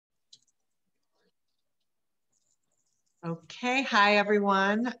Okay, hi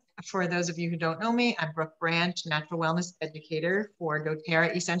everyone. For those of you who don't know me, I'm Brooke Branch, Natural Wellness Educator for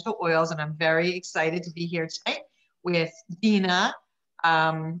doTERRA Essential Oils, and I'm very excited to be here tonight with Deana,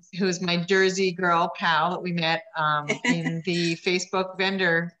 who's my Jersey girl pal that we met in the Facebook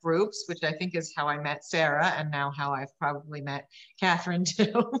vendor groups, which I think is how I met Sarah, and now how I've probably met Catherine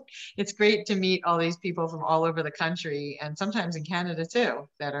too. It's great to meet all these people from all over the country, and sometimes in Canada too,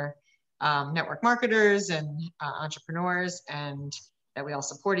 that are network marketers and entrepreneurs, and that we all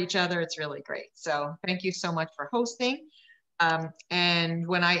support each other. It's really great. So thank you so much for hosting. And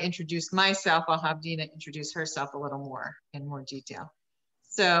when I introduce myself, I'll have Deana introduce herself a little more in more detail.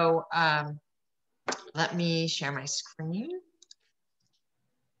 So let me share my screen.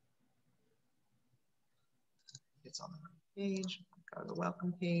 It's on the right page. Go to the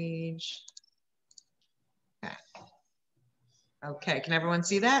welcome page. Okay. Okay, can everyone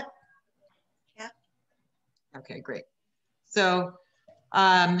see that? Yeah. Okay, great. So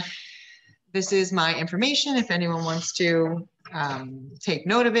this is my information if anyone wants to take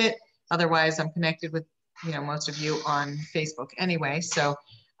note of it. Otherwise, I'm connected with most of you on Facebook anyway, so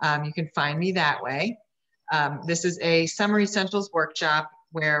you can find me that way. This is a Summer Essentials workshop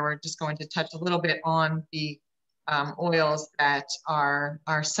where we're just going to touch a little bit on the oils that are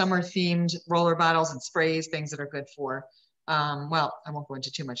summer themed roller bottles and sprays, things that are good for, well, I won't go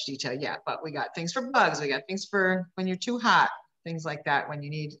into too much detail yet, but we got things for bugs, we got things for when you're too hot, things like that, when you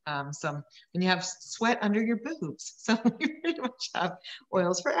need when you have sweat under your boobs. So we pretty much have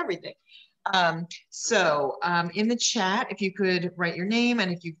oils for everything. In the chat, if you could write your name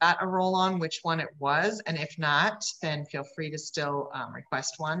and if you got a roll on, which one it was, and if not, then feel free to still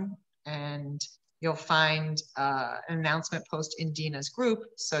request one, and you'll find an announcement post in Deana's group,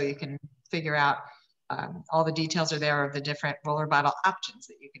 so you can figure out all the details are there of the different roller bottle options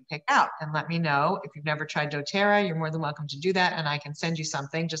that you can pick out. And let me know if you've never tried doTERRA, you're more than welcome to do that, and I can send you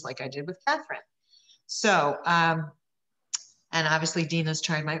something just like I did with Catherine. So, and obviously Deana's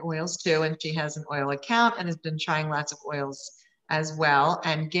tried my oils too, and she has an oil account and has been trying lots of oils as well.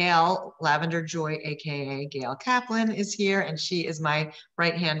 And Gail, Lavender Joy, AKA Gail Kaplan, is here, and she is my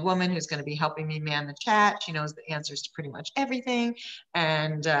right-hand woman who's going to be helping me man the chat. She knows the answers to pretty much everything,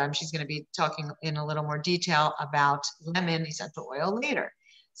 and she's going to be talking in a little more detail about lemon essential oil later.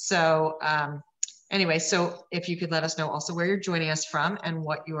 So anyway, so if you could let us know also where you're joining us from and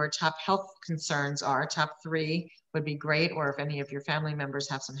what your top health concerns are, top 3 would be great. Or if any of your family members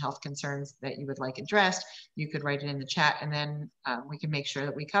have some health concerns that you would like addressed, you could write it in the chat, and then we can make sure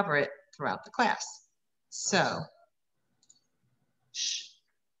that we cover it throughout the class. So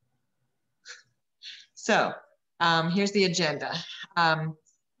here's the agenda. I'll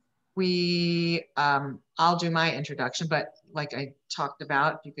do my introduction, but like I talked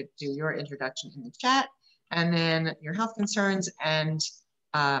about, you could do your introduction in the chat, and then your health concerns, and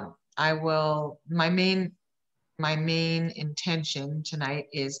my main intention tonight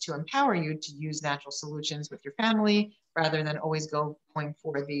is to empower you to use natural solutions with your family rather than always going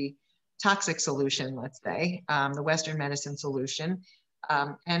for the toxic solution, let's say, the Western medicine solution,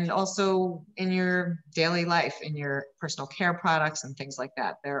 and also in your daily life, in your personal care products and things like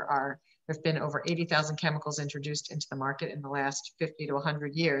that. There've been over 80,000 chemicals introduced into the market in the last 50 to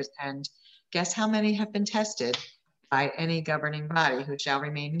 100 years, and guess how many have been tested by any governing body who shall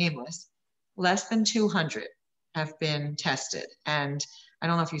remain nameless? Less than 200 have been tested. And I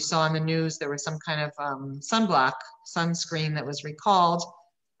don't know if you saw in the news, there was some kind of sunscreen that was recalled.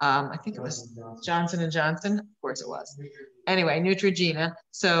 I think it was Johnson & Johnson, of course it was. Anyway, Neutrogena.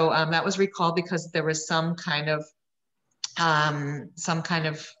 So that was recalled because there was some kind of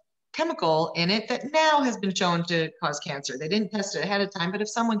chemical in it that now has been shown to cause cancer. They didn't test it ahead of time, but if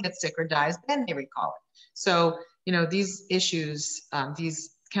someone gets sick or dies, then they recall it. So, these issues,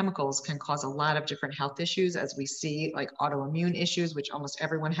 these chemicals can cause a lot of different health issues, as we see, like autoimmune issues, which almost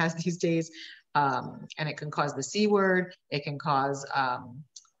everyone has these days. And it can cause the C word. It can cause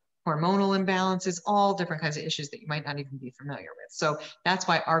hormonal imbalances, all different kinds of issues that you might not even be familiar with. So that's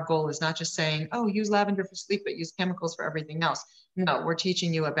why our goal is not just saying, oh, use lavender for sleep, but use chemicals for everything else. No, we're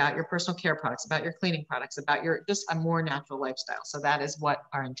teaching you about your personal care products, about your cleaning products, about your just a more natural lifestyle. So that is what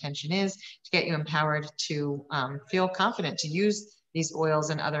our intention is, to get you empowered to feel confident to use these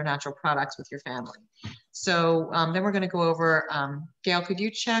oils and other natural products with your family. So then we're going to go over, Gail, could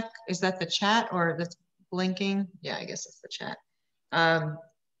you check, is that the chat or that's blinking? Yeah, I guess it's the chat.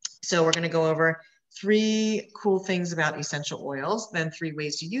 So we're going to go over 3 cool things about essential oils, then 3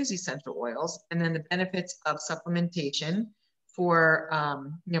 ways to use essential oils, and then the benefits of supplementation for,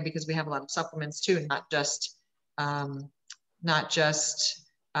 because we have a lot of supplements too, not just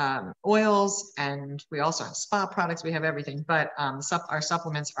oils, and we also have spa products. We have everything, but our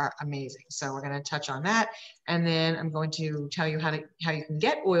supplements are amazing. So we're going to touch on that. And then I'm going to tell you how you can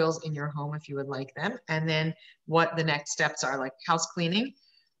get oils in your home if you would like them. And then what the next steps are, like house cleaning,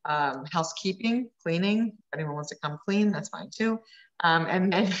 housekeeping, cleaning. If anyone wants to come clean, that's fine too.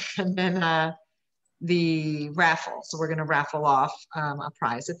 And then the raffle. So we're going to raffle off a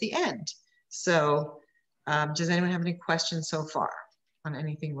prize at the end. So does anyone have any questions so far on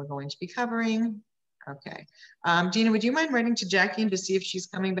anything we're going to be covering? Okay. Deana, would you mind writing to Jackie to see if she's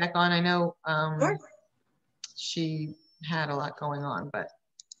coming back on? I know Sure. she had a lot going on, but.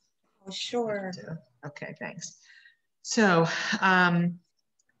 Oh, sure. Okay, thanks. So,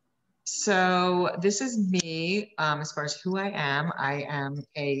 so this is me as far as who I am. I am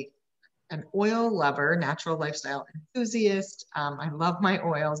an oil lover, natural lifestyle enthusiast. I love my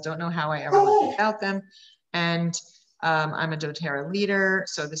oils, don't know how I ever lived without them. And I'm a doTERRA leader.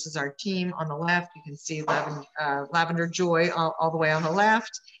 So this is our team on the left. You can see Lavender Joy all the way on the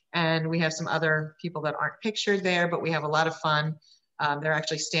left. And we have some other people that aren't pictured there, but we have a lot of fun. They're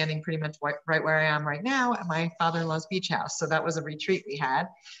actually standing pretty much right where I am right now at my father-in-law's beach house. So that was a retreat we had.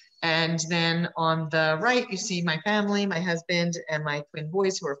 And then on the right, you see my family, my husband, and my twin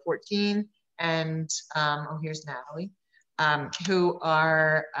boys who are 14. And oh, here's Natalie, who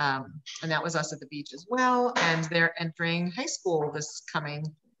are, and that was us at the beach as well. And they're entering high school this coming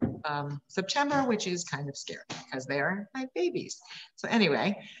September, which is kind of scary because they are my babies. So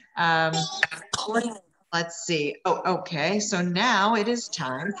anyway, let's see. Oh, okay. So now it is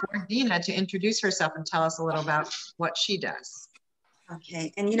time for Deana to introduce herself and tell us a little about what she does.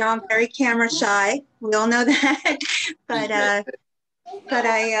 Okay, and you know, I'm very camera shy. We all know that, but I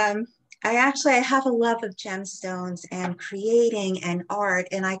have a love of gemstones and creating and art,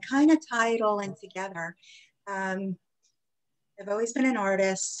 and I kind of tie it all in together. I've always been an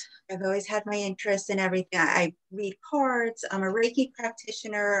artist. I've always had my interest in everything. I read cards. I'm a Reiki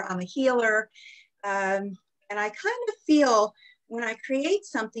practitioner. I'm a healer, and I kind of feel when I create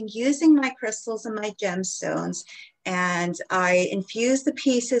something using my crystals and my gemstones, and I infuse the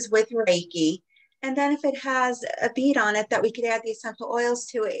pieces with Reiki, and then if it has a bead on it that we could add the essential oils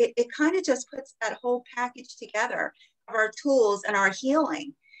to, it kind of just puts that whole package together of our tools and our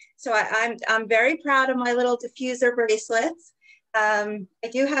healing. So I'm very proud of my little diffuser bracelets. I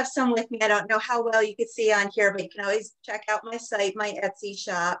do have some with me. I don't know how well you could see on here, but you can always check out my site, my Etsy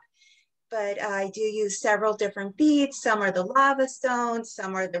shop. But I do use several different beads. Some are the lava stones,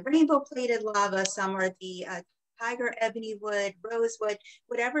 some are the rainbow plated lava, some are the tiger ebony wood, rosewood,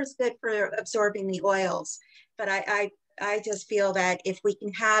 whatever's good for absorbing the oils. But I just feel that if we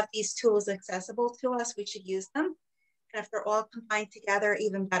can have these tools accessible to us, we should use them. And if they're all combined together,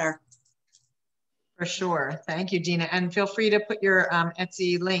 even better. For sure. Thank you, Deana. And feel free to put your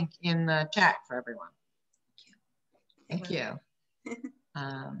Etsy link in the chat for everyone. Thank you.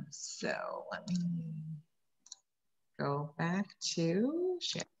 So let me go back to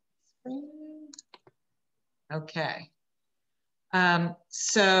share screen. Okay.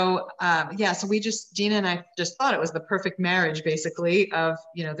 So we just, Deana and I just thought it was the perfect marriage, basically, of,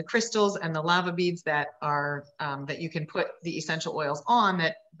 you know, the crystals and the lava beads that are, that you can put the essential oils on,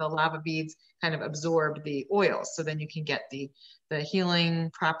 that the lava beads kind of absorb the oils. So then you can get the healing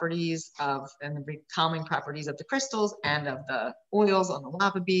properties of, and the calming properties of the crystals and of the oils on the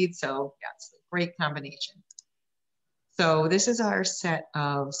lava beads. So yeah, it's a great combination. So this is our set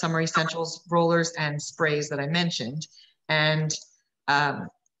of summer essentials rollers and sprays that I mentioned. And by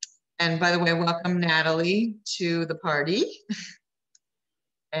the way, welcome Natalie to the party.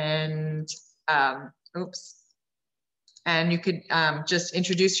 And oops. And you could just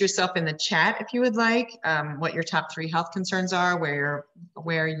introduce yourself in the chat if you would like, what your top 3 health concerns are,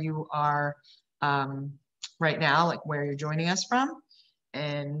 where you are right now, like where you're joining us from.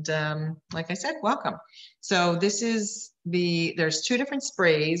 And like I said, welcome. So this is there's 2 different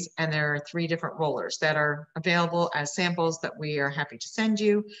sprays and there are 3 different rollers that are available as samples that we are happy to send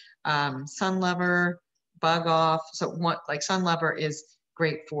you. Sun Lover, Bug Off. So like Sun Lover is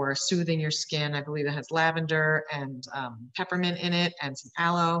great for soothing your skin. I believe it has lavender and peppermint in it and some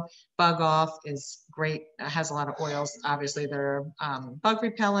aloe. Bug Off is great. It has a lot of oils. Obviously, there are bug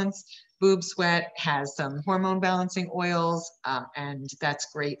repellents. Boob Sweat has some hormone balancing oils, and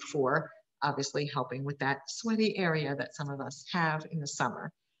that's great for obviously helping with that sweaty area that some of us have in the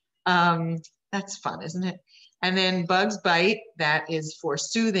summer. That's fun, isn't it? And then Bugs Bite, that is for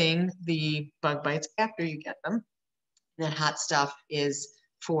soothing the bug bites after you get them. Then Hot Stuff is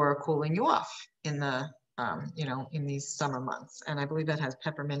for cooling you off in the, you know, in these summer months. And I believe that has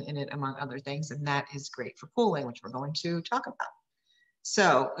peppermint in it, among other things. And that is great for cooling, which we're going to talk about.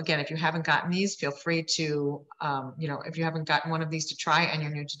 So again, if you haven't gotten these, feel free to, if you haven't gotten one of these to try and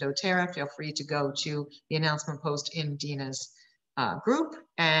you're new to doTERRA, feel free to go to the announcement post in Deana's group,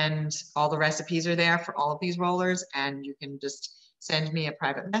 and all the recipes are there for all of these rollers, and you can just send me a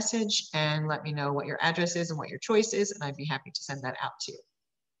private message and let me know what your address is and what your choice is, and I'd be happy to send that out to you.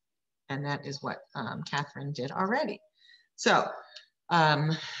 And that is what Catherine did already. So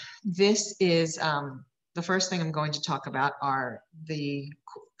this is the first thing I'm going to talk about are the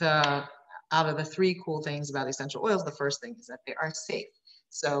out of the three cool things about essential oils, the first thing is that they are safe.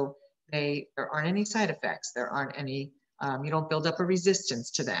 So there aren't any side effects. There aren't any, you don't build up a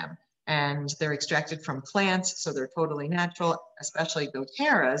resistance to them. And they're extracted from plants, so they're totally natural, especially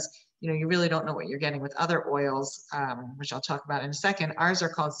doTERRA's. You really don't know what you're getting with other oils, which I'll talk about in a second. Ours are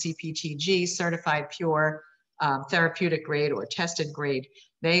called CPTG, Certified Pure Therapeutic Grade or Tested Grade.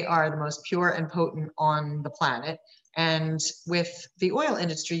 They are the most pure and potent on the planet. And with the oil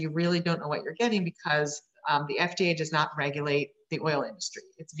industry, you really don't know what you're getting because the FDA does not regulate the oil industry.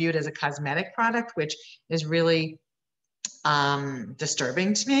 It's viewed as a cosmetic product, which is really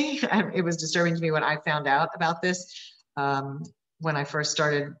disturbing to me. It was disturbing to me when I found out about this when I first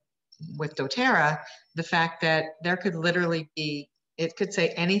started with doTERRA, the fact that there could literally be, it could say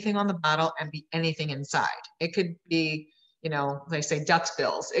anything on the bottle and be anything inside. It could be, they say duck's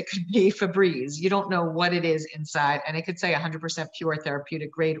bills. It could be Febreze. You don't know what it is inside. And it could say 100% pure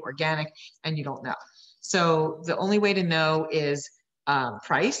therapeutic grade organic, and you don't know. So the only way to know is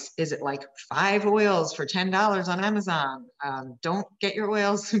price. Is it like 5 oils for $10 on Amazon? Don't get your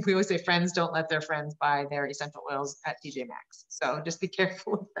oils. We always say friends don't let their friends buy their essential oils at TJ Maxx. So just be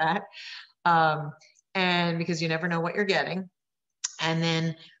careful with that. And because you never know what you're getting. And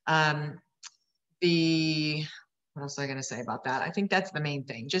then what else was I going to say about that? I think that's the main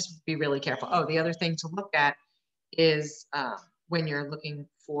thing. Just be really careful. Oh, the other thing to look at is when you're looking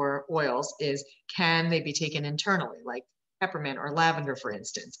for oils is, can they be taken internally? Like peppermint or lavender, for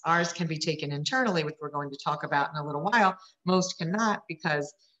instance. Ours can be taken internally, which we're going to talk about in a little while. Most cannot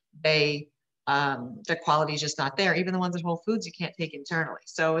because the quality is just not there. Even the ones at Whole Foods, you can't take internally.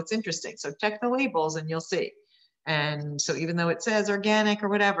 So it's interesting. So check the labels and you'll see. And so even though it says organic or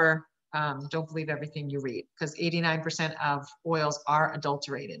whatever, don't believe everything you read, because 89% of oils are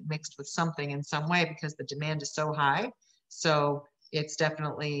adulterated, mixed with something in some way, because the demand is so high. So it's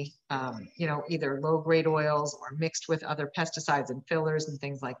definitely, either low-grade oils or mixed with other pesticides and fillers and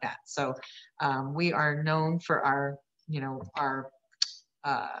things like that. So we are known for our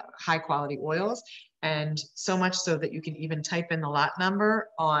high-quality oils, and so much so that you can even type in the lot number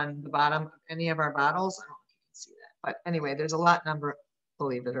on the bottom of any of our bottles. I don't know if you can see that, but anyway, there's a lot number,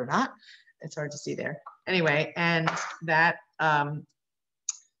 believe it or not. It's hard to see there. Anyway, and that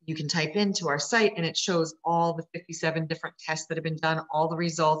you can type into our site and it shows all the 57 different tests that have been done, all the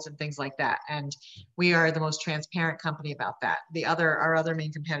results and things like that. And we are the most transparent company about that. Our other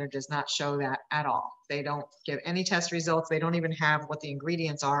main competitor does not show that at all. They don't give any test results. They don't even have what the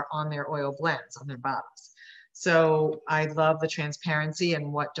ingredients are on their oil blends, on their bottles. So I love the transparency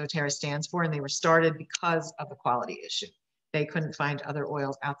and what doTERRA stands for. And they were started because of the quality issue. They couldn't find other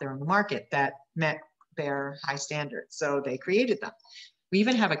oils out there on the market that met their high standards. So they created them. We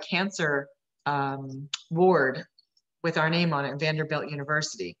even have a cancer ward with our name on it in Vanderbilt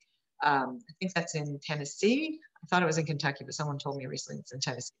University. I think that's in Tennessee. I thought it was in Kentucky, but someone told me recently it's in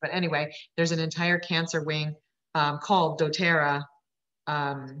Tennessee. But anyway, there's an entire cancer wing called doTERRA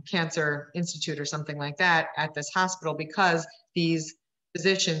Cancer Institute or something like that at this hospital, because these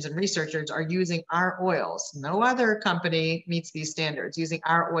physicians and researchers are using our oils. No other company meets these standards, using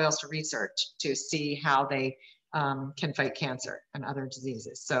our oils to research to see how they can fight cancer and other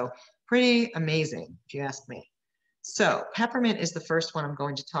diseases. So pretty amazing, if you ask me. So peppermint is the first one I'm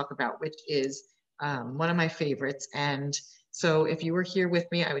going to talk about, which is one of my favorites. And so if you were here with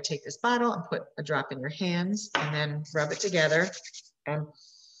me, I would take this bottle and put a drop in your hands and then rub it together and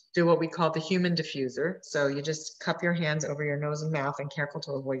do what we call the human diffuser. So you just cup your hands over your nose and mouth and careful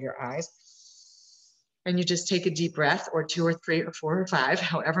to avoid your eyes. And you just take a deep breath, or 2 or 3 or 4 or 5,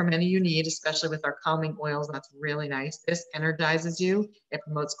 however many you need, especially with our calming oils. That's really nice. This energizes you. It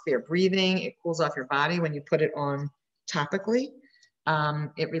promotes clear breathing. It cools off your body when you put it on topically.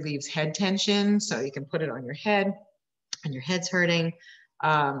 It relieves head tension, so you can put it on your head and your head's hurting.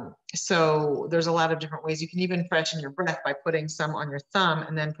 So there's a lot of different ways. You can even freshen your breath by putting some on your thumb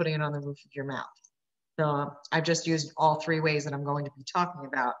and then putting it on the roof of your mouth. So I've just used all 3 ways that I'm going to be talking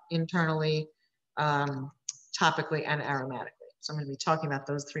about: internally, topically, and aromatically. So I'm going to be talking about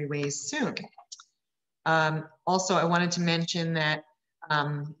those 3 ways soon. Also, I wanted to mention that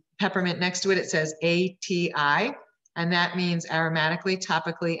peppermint, next to it, it says ATI. And that means aromatically,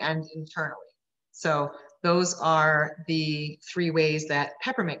 topically, and internally. So those are the 3 ways that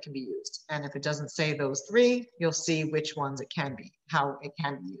peppermint can be used. And if it doesn't say those 3, you'll see which ones it can be, how it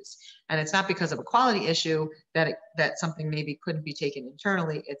can be used. And it's not because of a quality issue that something maybe couldn't be taken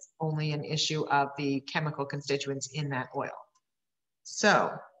internally. It's only an issue of the chemical constituents in that oil.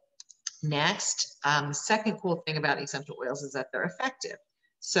 So next, the second cool thing about essential oils is that they're effective.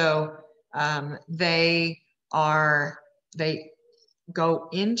 So they go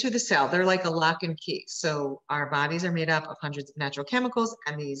into the cell. They're like a lock and key. So our bodies are made up of hundreds of natural chemicals,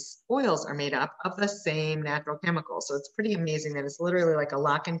 and these oils are made up of the same natural chemicals. So it's pretty amazing that it's literally like a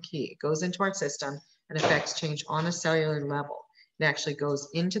lock and key. It goes into our system and affects change on a cellular level. It actually goes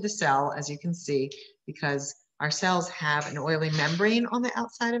into the cell, as you can see, because our cells have an oily membrane on the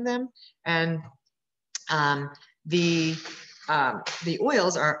outside of them. And the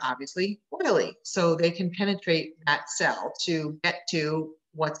oils are obviously oily, so they can penetrate that cell to get to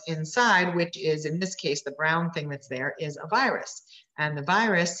what's inside, which is, in this case, the brown thing that's there is a virus. And the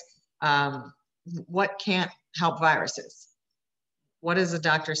virus, what can't help viruses? What does the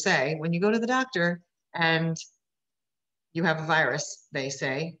doctor say? When you go to the doctor and you have a virus, they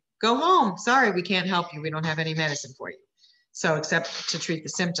say, go home. Sorry, we can't help you. We don't have any medicine for you. So except to treat the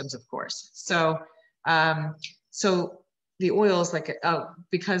symptoms, of course. So, so the oils,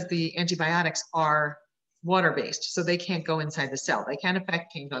 because the antibiotics are water-based, so they can't go inside the cell. They can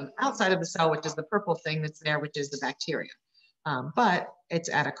affect things on the outside of the cell, which is the purple thing that's there, which is the bacteria. But it's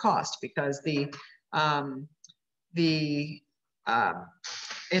at a cost, because the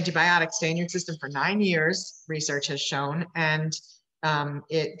antibiotics stay in your system for 9 years, research has shown, and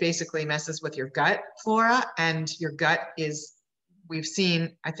it basically messes with your gut flora, and your gut is, we've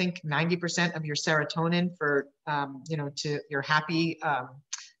seen, I think 90% of your serotonin for, to your happy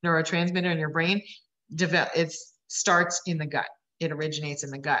neurotransmitter in your brain, it starts in the gut. It originates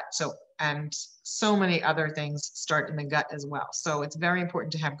in the gut. So, and so many other things start in the gut as well. So it's very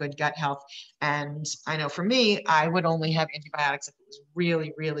important to have good gut health. And I know for me, I would only have antibiotics if it was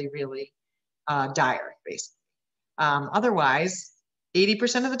really, really, really dire, basically. Otherwise,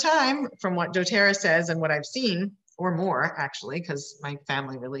 80% of the time, from what doTERRA says and what I've seen, or more actually, because my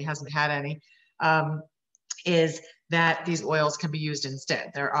family really hasn't had any, is that these oils can be used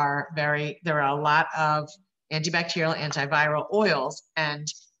instead. There are a lot of antibacterial, antiviral oils, and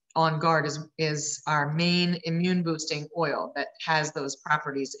On Guard is our main immune boosting oil that has those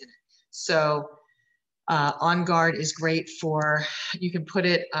properties in it. So On Guard is great for, you can put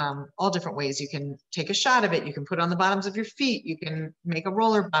it all different ways. You can take a shot of it. You can put it on the bottoms of your feet. You can make a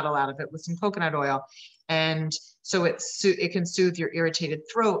roller bottle out of it with some coconut oil. And so it can soothe your irritated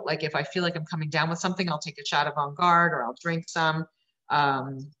throat. Like if I feel like I'm coming down with something, I'll take a shot of On Guard, or I'll drink some.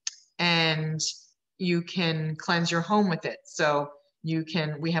 And you can cleanse your home with it. So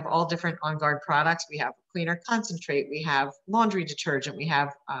we have all different On Guard products. We have cleaner concentrate, we have laundry detergent, we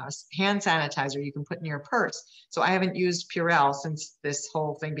have hand sanitizer you can put in your purse. So I haven't used Purell since this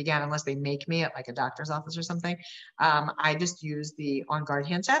whole thing began, unless they make me at like a doctor's office or something. I just use the On Guard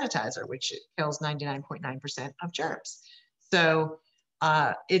hand sanitizer, which kills 99.9% of germs. So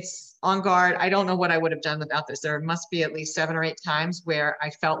it's On Guard. I don't know what I would have done without this. There must be at least 7 or 8 times where I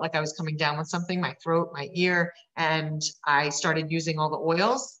felt like I was coming down with something, my throat, my ear, and I started using all the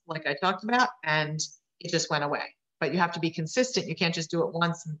oils like I talked about, and it just went away. But you have to be consistent. You can't just do it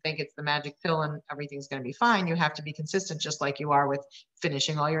once and think it's the magic pill and everything's going to be fine. You have to be consistent, just like you are with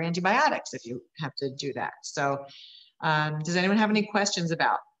finishing all your antibiotics if you have to do that. So does anyone have any questions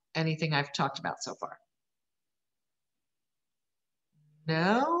about anything I've talked about so far?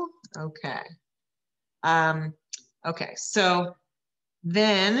 No? Okay. Okay, so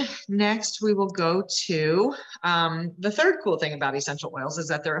then next we will go to the third cool thing about essential oils is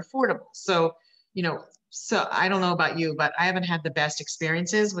that they're affordable. So, so I don't know about you, but I haven't had the best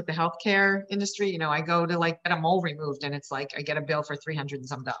experiences with the healthcare industry. I go to like get a mole removed and it's like I get a bill for $300 and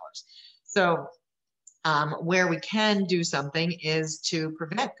some. So where we can do something is to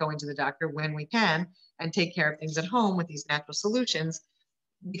prevent going to the doctor when we can and take care of things at home with these natural solutions,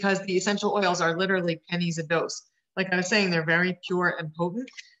 because the essential oils are literally pennies a dose. Like I was saying, they're very pure and potent.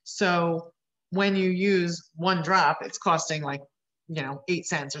 So when you use 1 drop, it's costing like, 8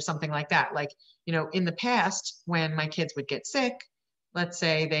 cents or something like that. Like, in the past, when my kids would get sick, let's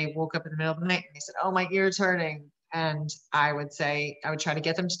say they woke up in the middle of the night and they said, oh, my ear's hurting. And I would try to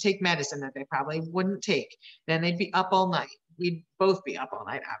get them to take medicine that they probably wouldn't take. Then they'd be up all night. We'd both be up all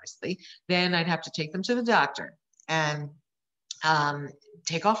night, obviously. Then I'd have to take them to the doctor and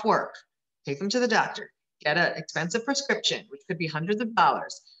take off work, take them to the doctor, get an expensive prescription, which could be hundreds of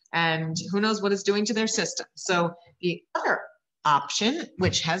dollars. and who knows what it's doing to their system. So the other option,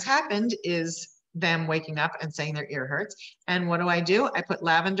 which has happened, is them waking up and saying their ear hurts. And what do? I put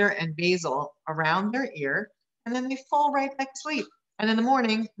lavender and basil around their ear, and then they fall right back to sleep. And in the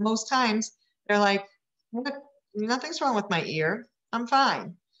morning, most times, they're like, what? Nothing's wrong with my ear. I'm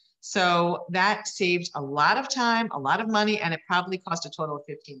fine. So that saved a lot of time, a lot of money, and it probably cost a total of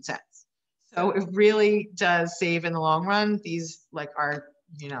 15 cents. So it really does save in the long run. These like are,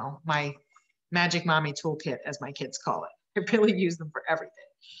 you know, my magic mommy toolkit, as my kids call it. I really use them for everything.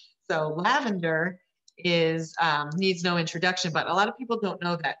 So lavender is needs no introduction, but a lot of people don't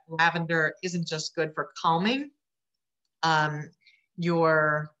know that lavender isn't just good for calming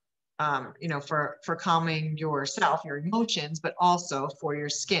your you know, for calming yourself, your emotions, but also for your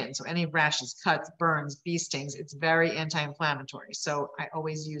skin. So any rashes, cuts, burns, bee stings, it's very anti-inflammatory. So I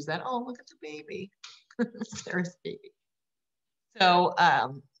always use that. Oh, look at the baby. There's baby. So,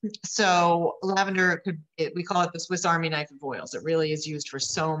 so lavender we call it the Swiss Army knife of oils. It really is used for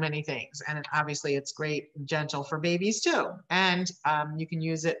so many things. And obviously it's great and gentle for babies too. And you can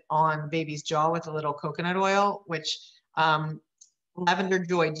use it on baby's jaw with a little coconut oil, which Lavender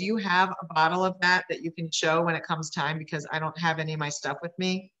Joy, do you have a bottle of that you can show when it comes time? Because I don't have any of my stuff with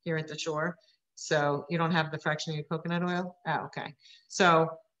me here at the shore. So you don't have the fractionated coconut oil? Oh, okay. So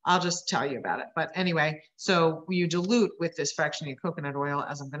I'll just tell you about it. But anyway, so you dilute with this fractionated coconut oil,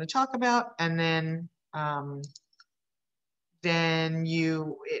 as I'm going to talk about, and then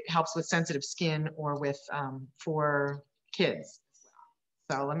it helps with sensitive skin or with for kids.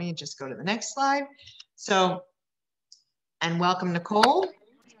 So let me just go to the next slide. So, and welcome, Nicole.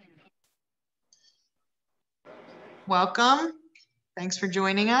 Welcome. Thanks for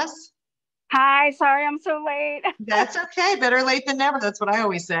joining us. Hi, sorry I'm so late. That's okay. Better late than never. That's what I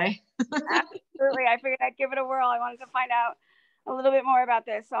always say. Absolutely. I figured I'd give it a whirl. I wanted to find out a little bit more about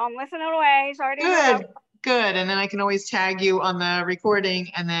this. So I'm listening away. Sorry to interrupt. Good. And then I can always tag you on the recording,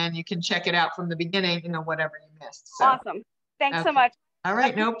 and then you can check it out from the beginning, you know, whatever you missed. So, awesome. Thanks so much. All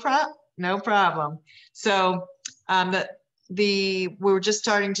right. No problem. So we were just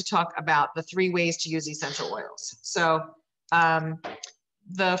starting to talk about the 3 ways to use essential oils. So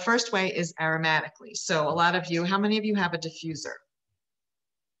the first way is aromatically. So a lot of you, how many of you have a diffuser?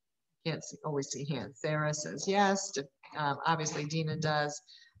 Can't always see hands. Sarah says yes. Obviously Deana does.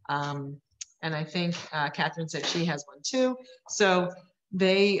 And I think Catherine said she has one too. So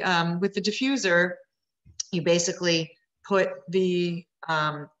they, with the diffuser, you basically put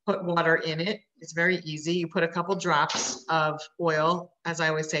water in it. It's very easy. You put a couple drops of oil, as I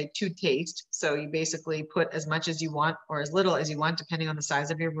always say, to taste. So you basically put as much as you want or as little as you want, depending on the size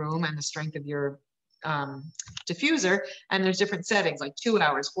of your room and the strength of your diffuser. And there's different settings, like 2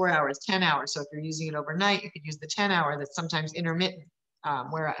 hours, 4 hours, 10 hours. So if you're using it overnight, you could use the 10-hour that's sometimes intermittent,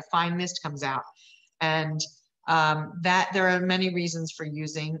 where a fine mist comes out. And that there are many reasons for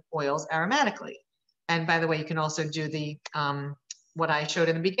using oils aromatically. And by the way, you can also do the what I showed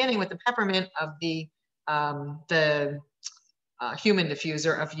in the beginning with the peppermint of the human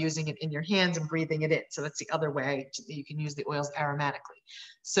diffuser, of using it in your hands and breathing it in. So that's the other way you can use the oils aromatically.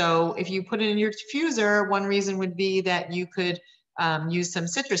 So if you put it in your diffuser, one reason would be that you could use some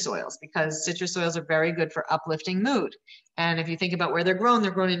citrus oils, because citrus oils are very good for uplifting mood. And if you think about where they're grown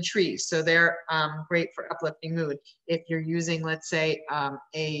in trees. So they're great for uplifting mood. If you're using, let's say,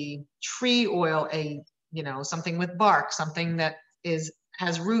 a tree oil, something with bark, something that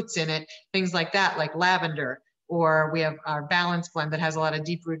has roots in it, things like that, like lavender, or we have our balance blend that has a lot of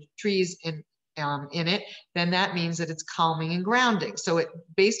deep rooted trees in it, then that means that it's calming and grounding. So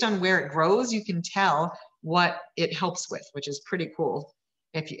based on where it grows, you can tell what it helps with, which is pretty cool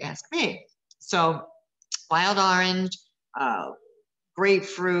if you ask me. So wild orange,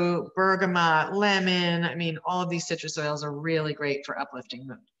 grapefruit, bergamot, lemon, I mean, all of these citrus oils are really great for uplifting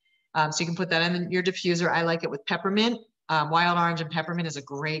mood. So you can put that in your diffuser. I like it with peppermint. Wild orange and peppermint is a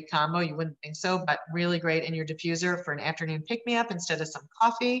great combo. You wouldn't think so, but really great in your diffuser for an afternoon pick-me-up instead of some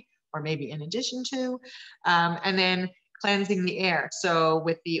coffee, or maybe in addition to. And then cleansing the air. So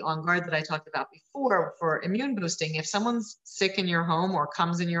with the On Guard that I talked about before for immune boosting, if someone's sick in your home or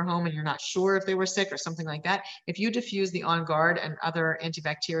comes in your home and you're not sure if they were sick or something like that, if you diffuse the On Guard and other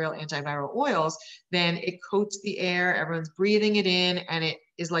antibacterial, antiviral oils, then it coats the air, everyone's breathing it in, and it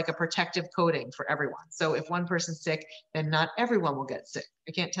is like a protective coating for everyone. So if one person's sick, then not everyone will get sick.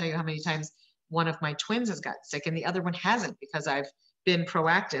 I can't tell you how many times one of my twins has got sick and the other one hasn't, because I've been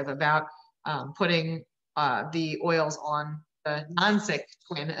proactive about putting the oils on the non-sick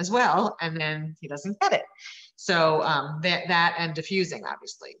twin as well, and then he doesn't get it. So that and diffusing,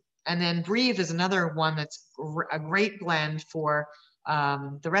 obviously. And then Breathe is another one that's a great blend for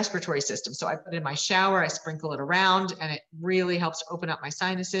the respiratory system. So I put it in my shower, I sprinkle it around, and it really helps to open up my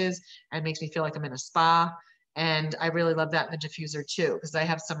sinuses and makes me feel like I'm in a spa. And I really love that in the diffuser too, because I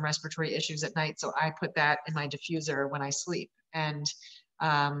have some respiratory issues at night. So I put that in my diffuser when I sleep. And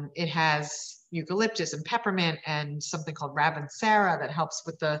it has eucalyptus and peppermint and something called Ravensara that helps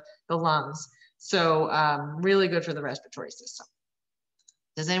with the lungs. So really good for the respiratory system.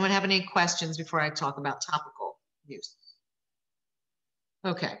 Does anyone have any questions before I talk about topical use?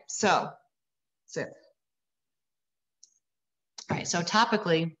 Okay, so that's it. All right, so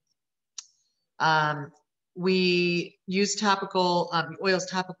topically, we use topical oils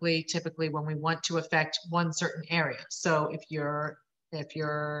topically typically when we want to affect one certain area. So if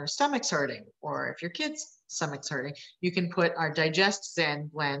your stomach's hurting or if your kid's stomach's hurting, you can put our Digest Zen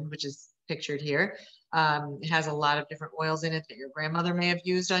blend, which is pictured here. It has a lot of different oils in it that your grandmother may have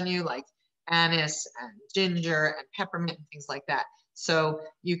used on you, like anise and ginger and peppermint and things like that. So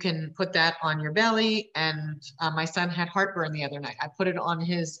you can put that on your belly. And my son had heartburn the other night. I put it on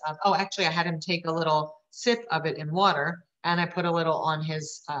his, oh, actually I had him take a little sip of it in water and I put a little on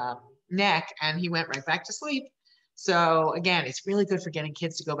his neck and he went right back to sleep. So again, it's really good for getting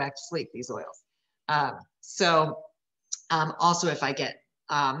kids to go back to sleep, these oils. Also if I get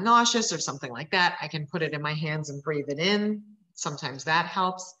nauseous or something like that, I can put it in my hands and breathe it in. Sometimes that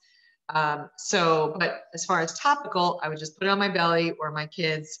helps. But as far as topical, I would just put it on my belly or my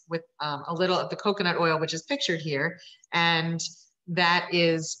kids with a little of the coconut oil, which is pictured here. And that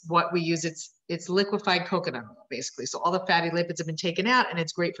is what we use. It's liquefied coconut oil, basically. So all the fatty lipids have been taken out and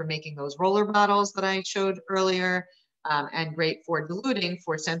it's great for making those roller bottles that I showed earlier, and great for diluting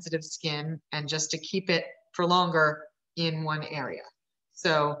for sensitive skin and just to keep it for longer in one area.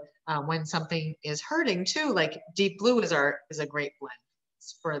 So when something is hurting too, like Deep Blue is a great blend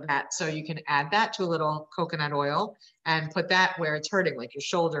for that. So you can add that to a little coconut oil and put that where it's hurting, like your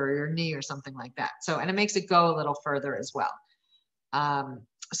shoulder or your knee or something like that. So, and it makes it go a little further as well.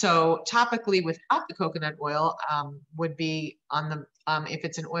 So topically without the coconut oil would be on the, if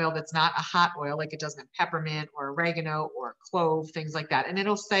it's an oil that's not a hot oil, like it doesn't have peppermint or oregano or clove, things like that. And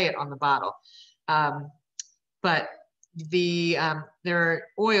it'll say it on the bottle. But there are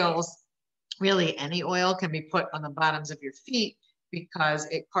oils, really any oil can be put on the bottoms of your feet because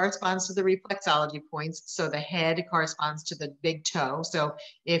it corresponds to the reflexology points. So the head corresponds to the big toe. So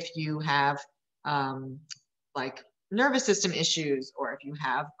if you have like nervous system issues, or if you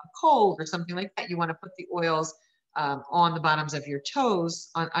have a cold or something like that, you want to put the oils on the bottoms of your toes,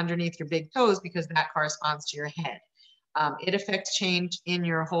 underneath your big toes, because that corresponds to your head. It affects change in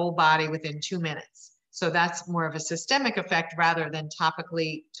your whole body within 2 minutes. So that's more of a systemic effect rather than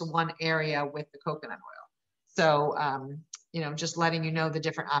topically to one area with the coconut oil. So, just letting you know the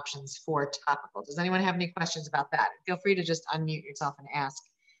different options for topical. Does anyone have any questions about that? Feel free to just unmute yourself and ask,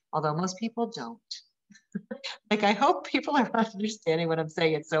 although most people don't. Like, I hope people are understanding what I'm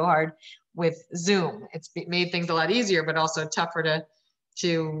saying. It's so hard with Zoom. It's made things a lot easier, but also tougher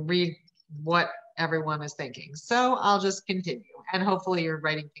to read what everyone is thinking. So I'll just continue, and hopefully you're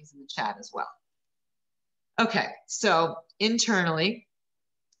writing things in the chat as well. Okay, so internally,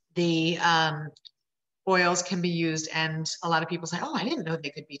 the oils can be used, and a lot of people say, oh, I didn't know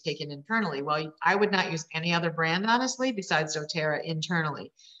they could be taken internally. Well, I would not use any other brand, honestly, besides doTERRA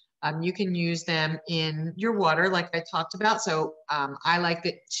internally. You can use them in your water, like I talked about. So I like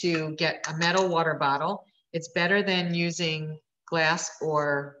it to get a metal water bottle. It's better than using glass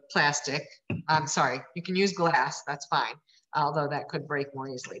or plastic. I'm sorry, you can use glass, that's fine, although that could break more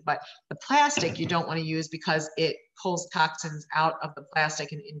easily. But the plastic you don't want to use because it pulls toxins out of the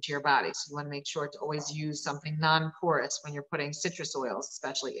plastic and into your body. So you want to make sure to always use something non-porous when you're putting citrus oils,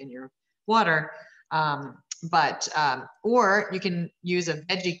 especially in your water. Or you can use a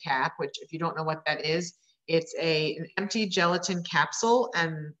veggie cap, which if you don't know what that is, it's an empty gelatin capsule,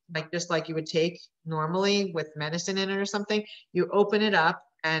 and just like you would take normally with medicine in it or something, you open it up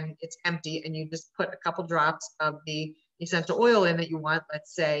and it's empty, and you just put a couple drops of the essential oil in that you want.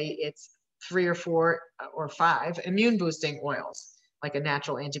 Let's say it's 3 or 4 or 5 immune boosting oils, like a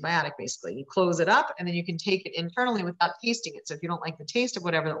natural antibiotic, basically. You close it up and then you can take it internally without tasting it. So if you don't like the taste of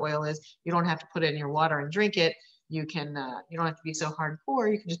whatever the oil is, you don't have to put it in your water and drink it. You can, you don't have to be so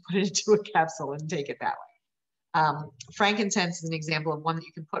hardcore. You can just put it into a capsule and take it that way. Frankincense is an example of one that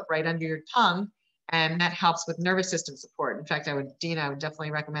you can put right under your tongue, and that helps with nervous system support. In fact, Deana, I would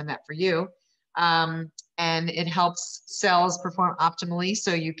definitely recommend that for you. And it helps cells perform optimally.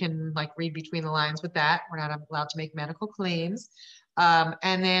 So you can read between the lines with that. We're not allowed to make medical claims.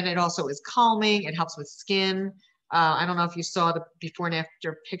 And then it also is calming. It helps with skin. I don't know if you saw the before and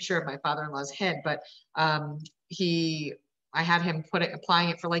after picture of my father-in-law's head, but he I had him applying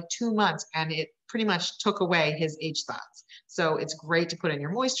it for like 2 months, and it pretty much took away his H spots. So it's great to put in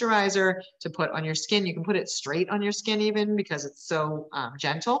your moisturizer, to put on your skin. You can put it straight on your skin even because it's so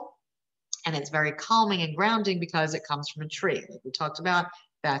gentle, and it's very calming and grounding because it comes from a tree. Like we talked about,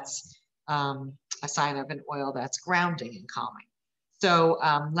 that's a sign of an oil that's grounding and calming. So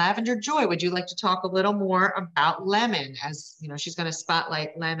Lavender Joy, would you like to talk a little more about lemon? As you know, she's going to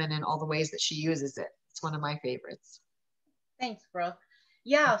spotlight lemon and all the ways that she uses it. It's one of my favorites. Thanks, Brooke.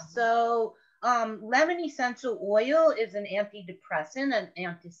 Yeah, so lemon essential oil is an antidepressant, an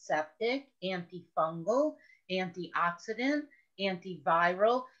antiseptic, antifungal, antioxidant,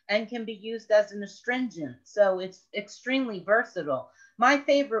 antiviral, and can be used as an astringent. So it's extremely versatile. My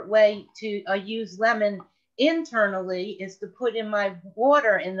favorite way to use lemon internally is to put in my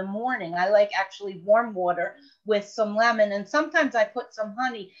water in the morning. I like actually warm water with some lemon, and sometimes I put some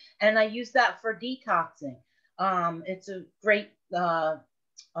honey, and I use that for detoxing. It's a great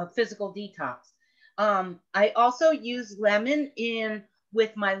physical detox. I also use lemon in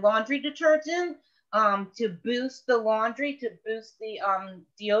with my laundry detergent to boost the laundry, to boost the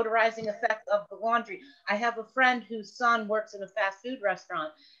deodorizing effect of the laundry. I have a friend whose son works in a fast food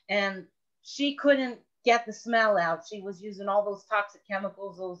restaurant, and she couldn't get the smell out. She was using all those toxic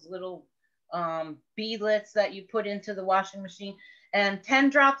chemicals, those little beadlets that you put into the washing machine. And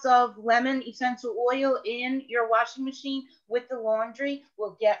 10 drops of lemon essential oil in your washing machine with the laundry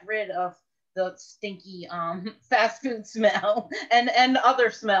will get rid of the stinky fast food smell and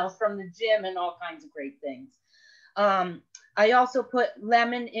other smells from the gym and all kinds of great things. I also put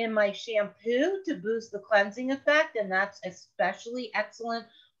lemon in my shampoo to boost the cleansing effect, and that's especially excellent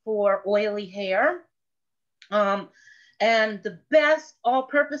for oily hair. And the best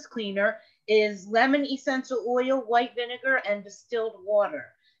all-purpose cleaner is lemon essential oil, white vinegar, and distilled water.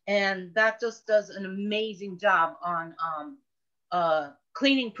 And that just does an amazing job on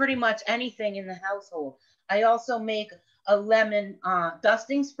cleaning pretty much anything in the household. I also make a lemon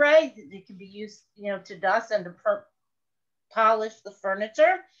dusting spray. It can be used, you know, to dust and to polish the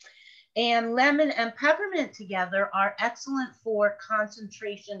furniture. And lemon and peppermint together are excellent for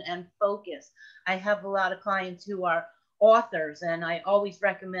concentration and focus. I have a lot of clients who are authors, and I always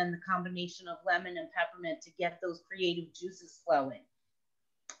recommend the combination of lemon and peppermint to get those creative juices flowing.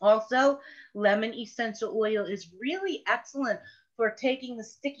 Also, lemon essential oil is really excellent for taking the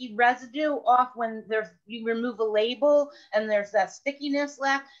sticky residue off when you remove a label and there's that stickiness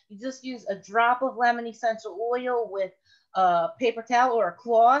left. You just use a drop of lemon essential oil with a paper towel or a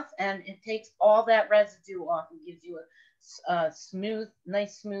cloth, and it takes all that residue off and gives you a smooth,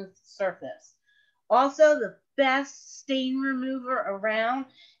 nice smooth surface. Also, the best stain remover around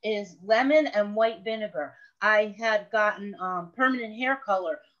is lemon and white vinegar. I had gotten permanent hair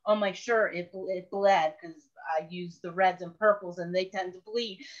color on my shirt. It bled because I used the reds and purples and they tend to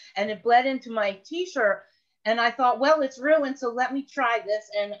bleed. And it bled into my t-shirt. And I thought, well, it's ruined, so let me try this.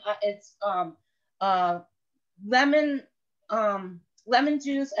 And it's lemon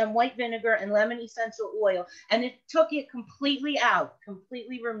juice and white vinegar and lemon essential oil. And it took it completely out,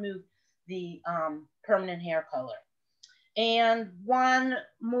 completely removed the permanent hair color. And one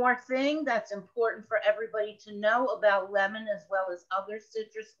more thing that's important for everybody to know about lemon as well as other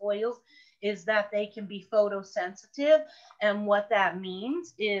citrus oils is that they can be photosensitive. And what that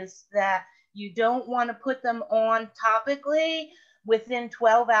means is that you don't want to put them on topically within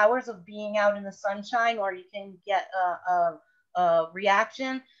 12 hours of being out in the sunshine, or you can get a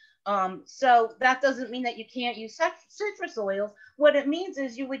reaction. So that doesn't mean that you can't use citrus oils. What it means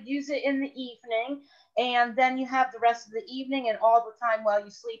is you would use it in the evening, and then you have the rest of the evening and all the time while you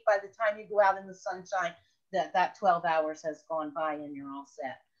sleep. By the time you go out in the sunshine, that 12 hours has gone by and you're all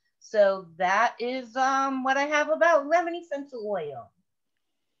set. So that is what I have about lemon essential oil.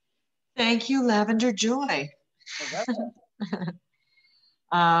 Thank you, Lavender Joy.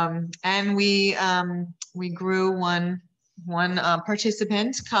 And we grew one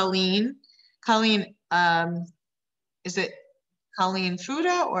participant, Colleen. Colleen, is it Colleen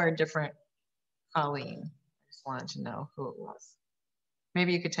Fuda or a different Colleen? I just wanted to know who it was.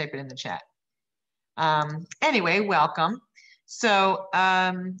 Maybe you could type it in the chat. Anyway, welcome. So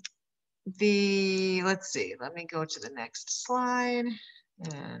let's see, let me go to the next slide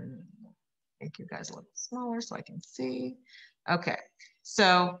and make you guys a little smaller so I can see. Okay,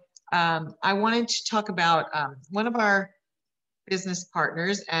 so I wanted to talk about one of our business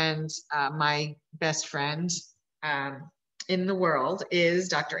partners and my best friend in the world is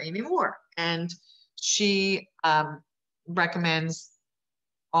Dr. Amy Moore. And she recommends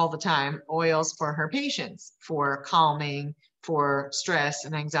all the time oils for her patients for calming, for stress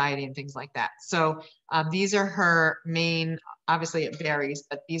and anxiety and things like that. So these are her main, obviously it varies,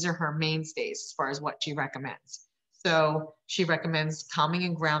 but these are her mainstays as far as what she recommends. So she recommends calming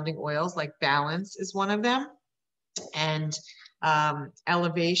and grounding oils, like Balance is one of them. And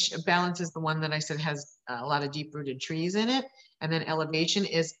Elevation, Balance is the one that I said has a lot of deep rooted trees in it. And then Elevation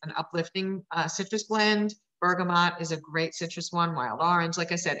is an uplifting citrus blend. Bergamot is a great citrus one. Wild Orange,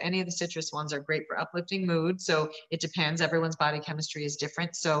 like I said, any of the citrus ones are great for uplifting mood. So it depends. Everyone's body chemistry is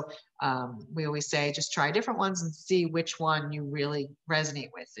different. So we always say just try different ones and see which one you really resonate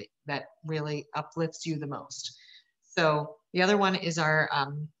with, that really uplifts you the most. So the other one is our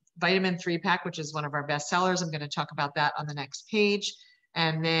vitamin 3 pack, which is one of our best sellers. I'm going to talk about that on the next page.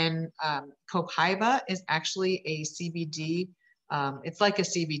 And then Copaiba is actually a CBD. It's like a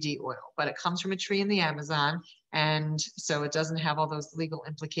CBD oil, but it comes from a tree in the Amazon. And so it doesn't have all those legal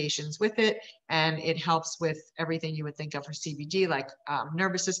implications with it. And it helps with everything you would think of for CBD, like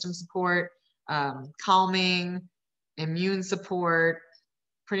nervous system support, calming, immune support,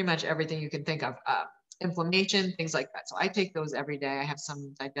 pretty much everything you can think of. Inflammation, things like that. So I take those every day. I have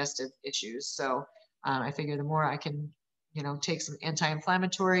some digestive issues. So I figure the more I can, take some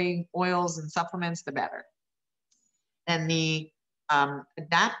anti-inflammatory oils and supplements, the better. And the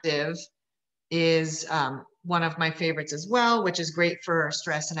Adaptive is one of my favorites as well, which is great for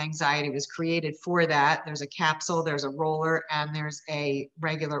stress and anxiety. It was created for that. There's a capsule, there's a roller, and there's a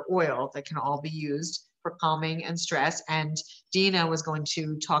regular oil that can all be used for calming and stress. And Deana was going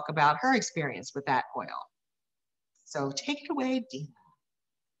to talk about her experience with that oil. So take it away, Deana.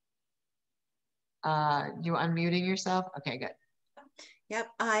 You unmuting yourself? Okay, good. Yep,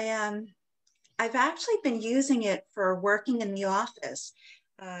 I've actually been using it for working in the office.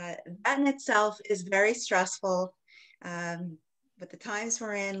 That in itself is very stressful with the times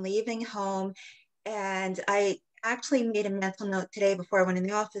we're in, leaving home. And I actually made a mental note today before I went in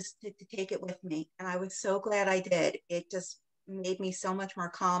the office to take it with me. And I was so glad I did. It just made me so much more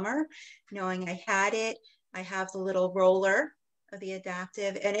calmer knowing I had it. I have the little roller of the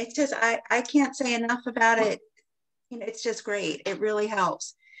Adaptive, and it's just, I can't say enough about it. It's just great. It really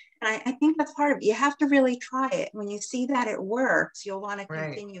helps. And I think that's part of it. You have to really try it. When you see that it works, you'll want to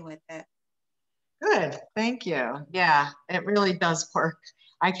continue with it. Good. Thank you. Yeah, it really does work.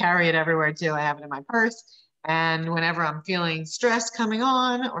 I carry it everywhere too. I have it in my purse. And whenever I'm feeling stress coming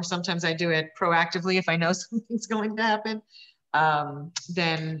on, or sometimes I do it proactively if I know something's going to happen,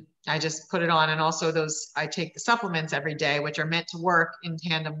 then I just put it on. And also I take the supplements every day, which are meant to work in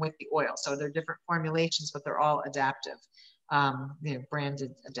tandem with the oil. So they're different formulations, but they're all adaptive.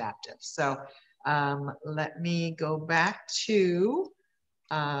 Branded Adaptive. So let me go back to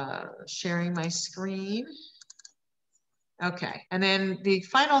sharing my screen. Okay, and then the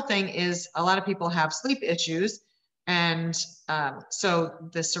final thing is a lot of people have sleep issues. And so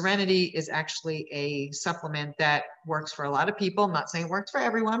the Serenity is actually a supplement that works for a lot of people. I'm not saying it works for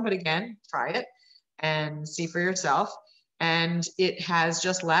everyone, but again, try it and see for yourself. And it has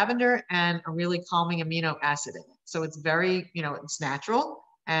just lavender and a really calming amino acid in it. So it's very, it's natural.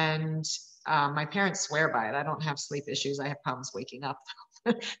 And my parents swear by it. I don't have sleep issues. I have problems waking up.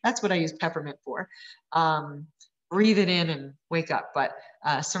 That's what I use peppermint for. Breathe it in and wake up. But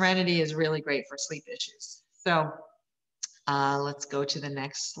Serenity is really great for sleep issues. So let's go to the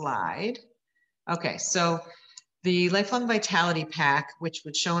next slide. Okay, so the Lifelong Vitality Pack, which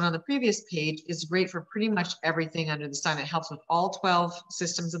was shown on the previous page, is great for pretty much everything under the sun. It helps with all 12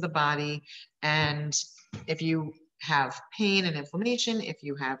 systems of the body. And if you have pain and inflammation, if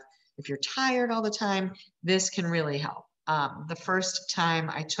you're tired all the time, this can really help. The first time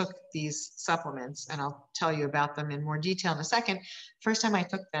I took these supplements, and I'll tell you about them in more detail in a second, first time I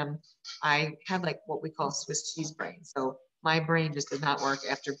took them, I had like what we call Swiss cheese brain. So my brain just did not work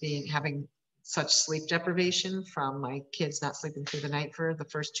after having such sleep deprivation from my kids not sleeping through the night for the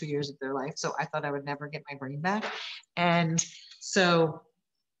first 2 years of their life. So I thought I would never get my brain back. And so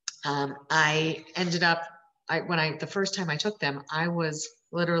I ended up, the first time I took them, I was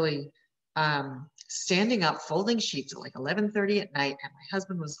literally standing up, folding sheets at like 11:30 at night. And my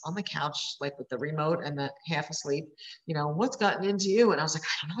husband was on the couch, like with the remote and the half asleep, what's gotten into you? And I was like,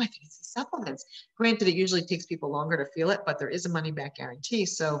 I don't know, I think it's the supplements. Granted, it usually takes people longer to feel it, but there is a money back guarantee.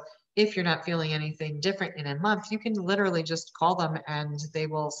 So if you're not feeling anything different in a month, you can literally just call them and they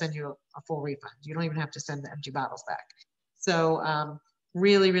will send you a full refund. You don't even have to send the empty bottles back. So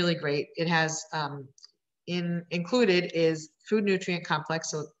really, really great. It has included is food nutrient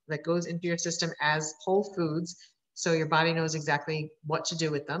complex, so that goes into your system as whole foods, so your body knows exactly what to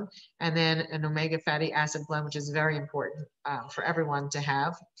do with them. And then an omega fatty acid blend, which is very important for everyone to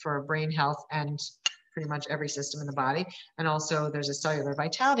have for brain health and pretty much every system in the body. And also there's a cellular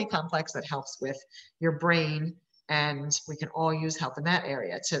vitality complex that helps with your brain. And we can all use help in that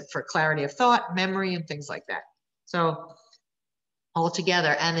area for clarity of thought, memory, and things like that. So all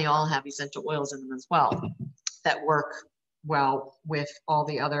together, and they all have essential oils in them as well that work well with all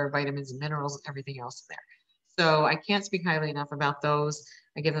the other vitamins and minerals and everything else in there. So I can't speak highly enough about those.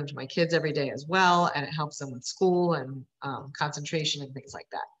 I give them to my kids every day as well, and it helps them with school and concentration and things like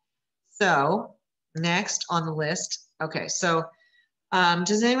that. So next on the list, okay, so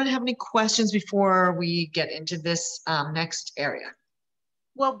does anyone have any questions before we get into this next area?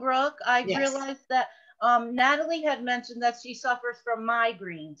 Well, Brooke, I Yes. realized that Natalie had mentioned that she suffers from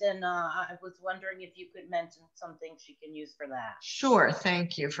migraines, and I was wondering if you could mention something she can use for that. Sure,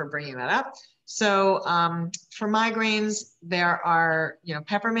 thank you for bringing that up. So for migraines, there are,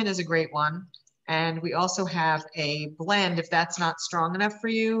 peppermint is a great one. And we also have a blend, if that's not strong enough for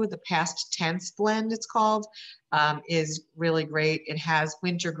you, the past tense blend, it's called, is really great. It has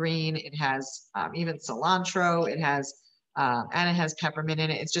wintergreen, it has even cilantro, it has, and it has peppermint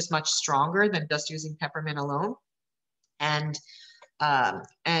in it. It's just much stronger than just using peppermint alone. And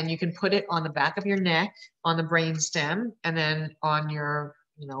you can put it on the back of your neck, on the brain stem, and then on your,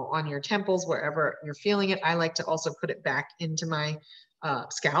 on your temples, wherever you're feeling it. I like to also put it back into my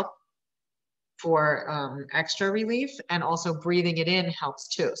scalp for extra relief, and also breathing it in helps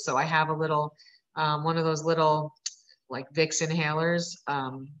too. So I have a little, one of those little like Vicks inhalers,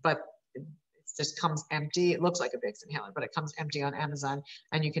 but it just comes empty. It looks like a Vicks inhaler, but it comes empty on Amazon,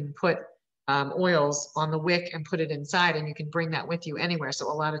 and you can put oils on the wick and put it inside, and you can bring that with you anywhere.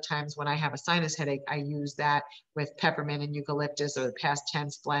 So a lot of times when I have a sinus headache, I use that with peppermint and eucalyptus or the past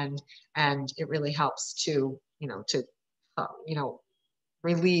tense blend, and it really helps to,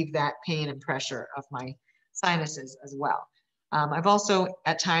 relieve that pain and pressure of my sinuses as well. I've also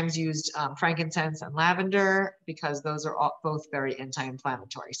at times used frankincense and lavender, because those are both very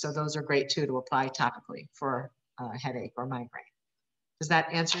anti-inflammatory. So those are great too to apply topically for a headache or migraine. Does that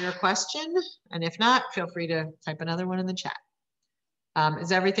answer your question? And if not, feel free to type another one in the chat.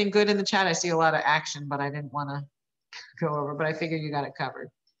 Is everything good in the chat? I see a lot of action, but I didn't want to go over, but I figured you got it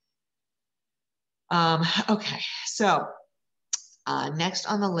covered. Okay, so next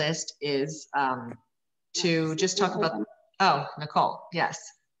on the list is to just talk about, oh, Nicole, yes.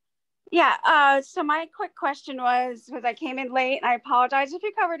 Yeah, so my quick question was, because I came in late, and I apologize if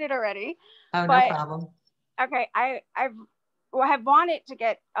you covered it already. Oh, no problem. Okay, I have wanted to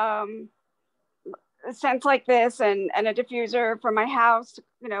get a scent like this and a diffuser for my house,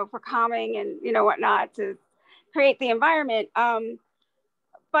 for calming and whatnot, to create the environment.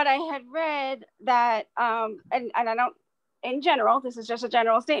 But I had read that, and I don't, in general, this is just a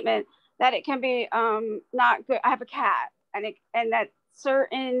general statement, that it can be not good. I have a cat, and that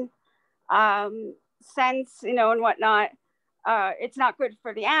certain scents, and whatnot, it's not good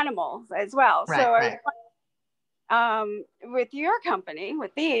for the animals as well. Right, so right. With your company,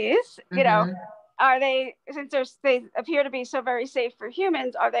 with these, are they, since they appear to be so very safe for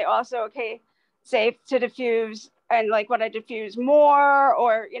humans, are they also safe to diffuse? And like, would I diffuse more,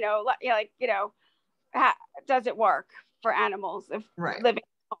 or does it work for animals if living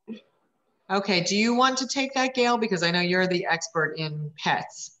at home? Okay, do you want to take that, Gail? Because I know you're the expert in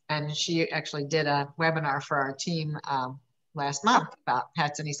pets, and she actually did a webinar for our team last month about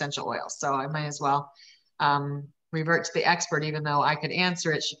pets and essential oils. So I might as well revert to the expert, even though I could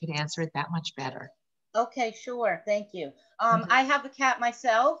answer it. She could answer it that much better. Okay, sure. Thank you. I have a cat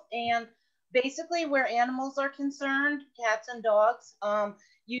myself, and basically where animals are concerned, cats and dogs,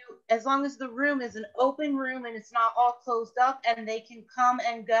 as long as the room is an open room and it's not all closed up and they can come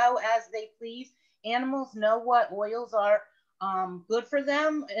and go as they please, animals know what oils are good for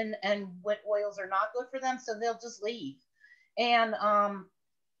them and what oils are not good for them, so they'll just leave. And I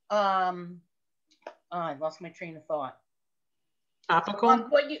lost my train of thought. Topical?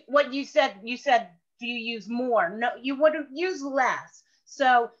 What you said, do you use more? No, you would use less.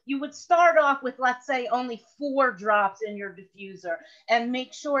 So you would start off with, let's say, only 4 drops in your diffuser, and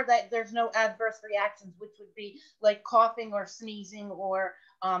make sure that there's no adverse reactions, which would be like coughing or sneezing or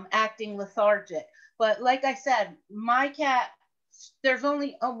acting lethargic. But like I said, my cat, there's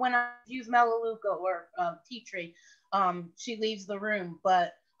only when I use Melaleuca or tea tree, she leaves the room.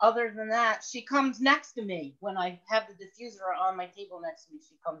 But other than that, she comes next to me when I have the diffuser on my table next to me.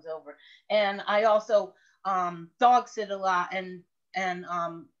 She comes over, and I also dog sit a lot and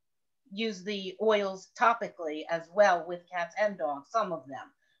use the oils topically as well with cats and dogs. Some of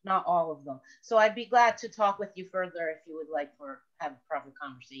them, not all of them. So I'd be glad to talk with you further if you would like to have a proper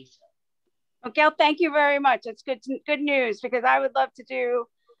conversation. Well, Gail, thank you very much. It's good news, because I would love to do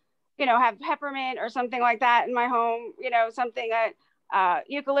you know, have peppermint or something like that in my home, you know, something that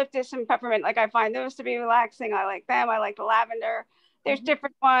eucalyptus and peppermint, like I find those to be relaxing. I like them. I like the lavender. There's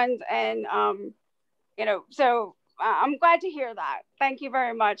different ones. And, you know, so I'm glad to hear that. Thank you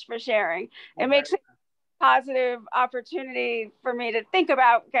very much for sharing. It makes it a positive opportunity for me to think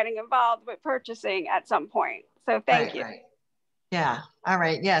about getting involved with purchasing at some point. So thank you. Right. Yeah. All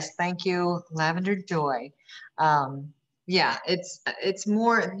right. Yes. Thank you, Lavender Joy. Yeah, it's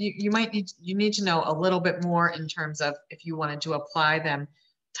more, you might need to know a little bit more in terms of if you wanted to apply them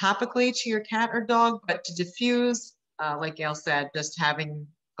topically to your cat or dog, but to diffuse, like Gail said, just having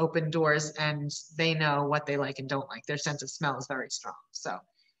open doors and they know what they like and don't like. Their sense of smell is very strong.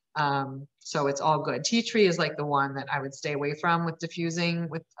 So it's all good. Tea tree is like the one that I would stay away from with diffusing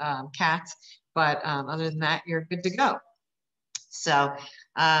with cats, but other than that, you're good to go. So,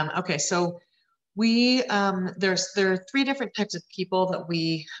 okay, so there are 3 different types of people that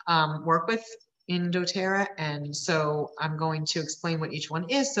we work with in doTERRA, and so I'm going to explain what each one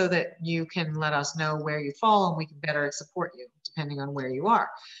is so that you can let us know where you fall and we can better support you depending on where you are.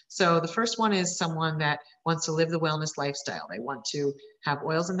 So the first one is someone that wants to live the wellness lifestyle. They want to have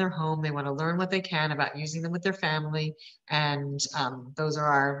oils in their home. They want to learn what they can about using them with their family, and those are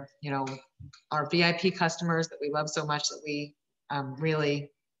our, you know, our VIP customers that we love so much that we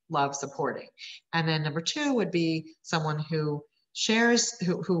really love supporting. And then number 2 would be someone who shares,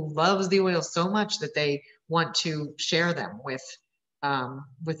 who loves the oils so much that they want to share them with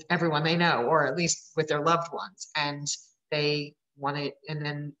everyone they know, or at least with their loved ones. And they want it, and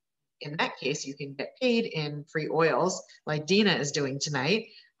then in that case, you can get paid in free oils like Deana is doing tonight,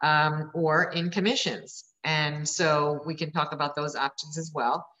 or in commissions. And so we can talk about those options as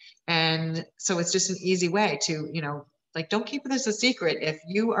well. And so it's just an easy way to, you know, like, don't keep this a secret. If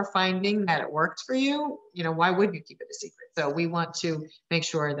you are finding that it works for you, you know, why would you keep it a secret? So we want to make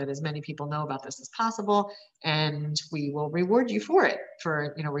sure that as many people know about this as possible, and we will reward you for it,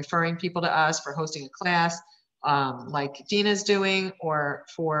 for, you know, referring people to us, for hosting a class like Deana's doing, or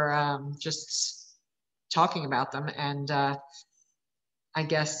for just talking about them and I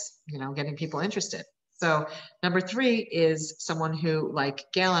guess, you know, getting people interested. So number 3 is someone who, like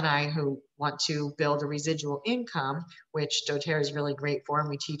Gail and I, who want to build a residual income, which doTERRA is really great for, and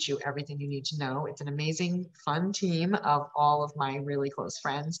we teach you everything you need to know. It's an amazing, fun team of all of my really close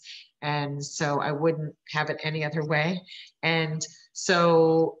friends. And so I wouldn't have it any other way. And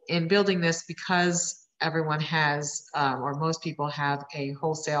so in building this, because everyone has, or most people have a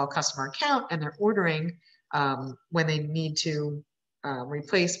wholesale customer account and they're ordering when they need to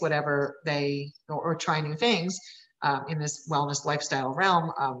replace whatever they, or try new things in this wellness lifestyle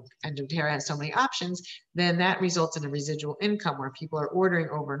realm, and doTERRA has so many options, then that results in a residual income where people are ordering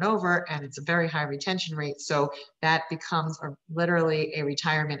over and over, and it's a very high retention rate. So that becomes literally a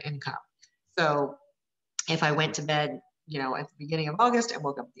retirement income. So if I went to bed, you know, at the beginning of August and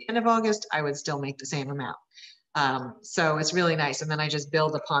woke up at the end of August, I would still make the same amount. So it's really nice. And then I just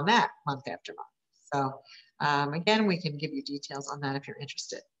build upon that month after month. So again, we can give you details on that if you're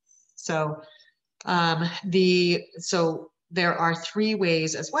interested. So so there are 3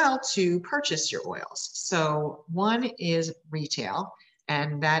 ways as well to purchase your oils. So one is retail,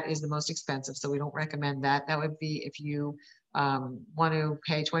 and that is the most expensive. So we don't recommend that. That would be if you want to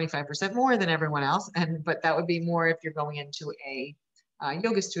pay 25% more than everyone else, but that would be more if you're going into a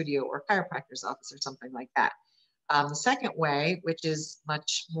yoga studio or chiropractor's office or something like that. The second way, which is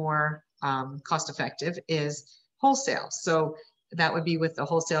much more cost effective, is wholesale. So that would be with the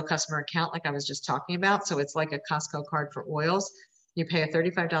wholesale customer account like I was just talking about. So it's like a Costco card for oils. You pay a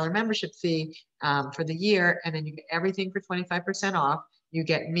 $35 membership fee for the year, and then you get everything for 25% off. You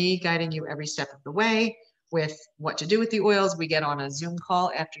get me guiding you every step of the way with what to do with the oils. We get on a Zoom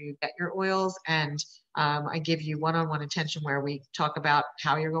call after you get your oils, and I give you one-on-one attention where we talk about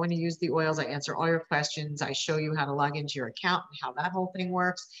how you're going to use the oils. I answer all your questions. I show you how to log into your account and how that whole thing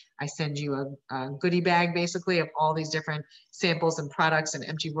works. I send you a goodie bag basically of all these different samples and products and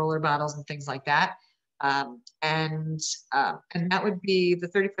empty roller bottles and things like that. And that would be the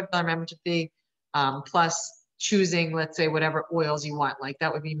 $35 membership fee plus choosing, let's say, whatever oils you want. Like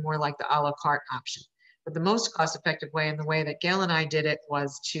that would be more like the a la carte option. But the most cost-effective way, and the way that Gail and I did it,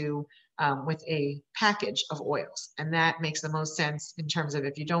 was to with a package of oils, and that makes the most sense in terms of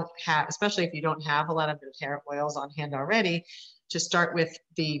if you don't have, especially if you don't have a lot of doTERRA oils on hand already, to start with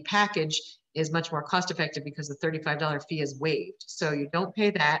the package is much more cost-effective because the $35 fee is waived. So you don't pay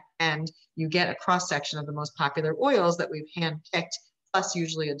that, and you get a cross-section of the most popular oils that we've hand-picked plus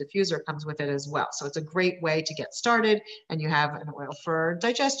usually a diffuser comes with it as well. So it's a great way to get started, and you have an oil for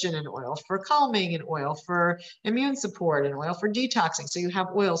digestion, an oil for calming, an oil for immune support, an oil for detoxing. So you have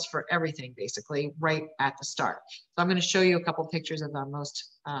oils for everything basically right at the start. So I'm going to show you a couple pictures of the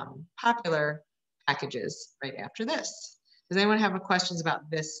most popular packages right after this. Does anyone have questions about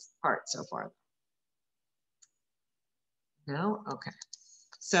this part so far? No? Okay.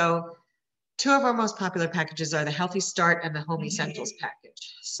 So two of our most popular packages are the Healthy Start and the Home Essentials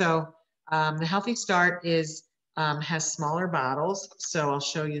package. So the Healthy Start is has smaller bottles. So I'll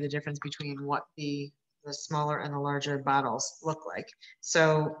show you the difference between what the smaller and the larger bottles look like.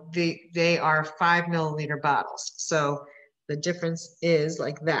 So they are 5 milliliter bottles. So the difference is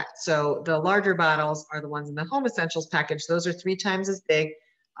like that. So the larger bottles are the ones in the Home Essentials package. Those are 3 times as big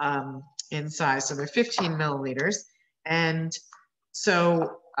in size. So they're 15 milliliters. And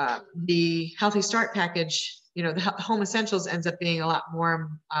so the Healthy Start package, you know, the Home Essentials ends up being a lot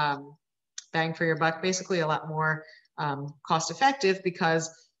more bang for your buck, basically a lot more cost effective because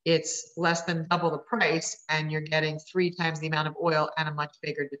it's less than double the price and you're getting 3 times the amount of oil and a much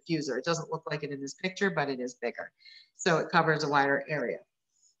bigger diffuser. It doesn't look like it in this picture, but it is bigger. So it covers a wider area.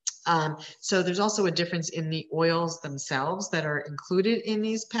 So there's also a difference in the oils themselves that are included in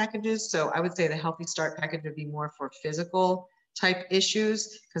these packages. So I would say the Healthy Start package would be more for physical type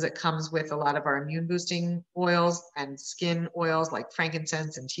issues because it comes with a lot of our immune boosting oils and skin oils like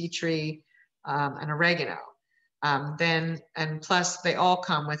frankincense and tea tree and oregano. And plus they all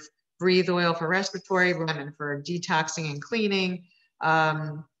come with breathe oil for respiratory, lemon for detoxing and cleaning.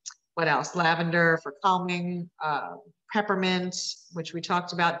 What else? Lavender for calming, peppermint, which we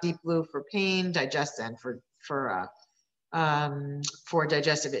talked about, deep blue for pain, digestin for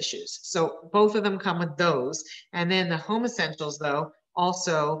digestive issues. So both of them come with those. And then the Home Essentials, though,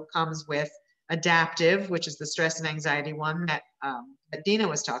 also comes with adaptive, which is the stress and anxiety one that Deana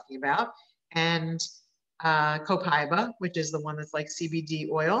was talking about, and copaiba, which is the one that's like CBD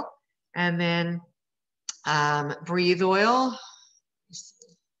oil, and then breathe oil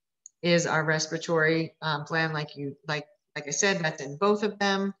is our respiratory plan, like I said, that's in both of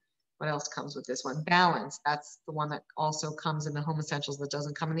them. What else comes with this one? Balance. That's the one that also comes in the Home Essentials that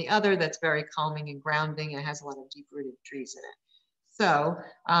doesn't come in the other. That's very calming and grounding. It has a lot of deep-rooted trees in it. So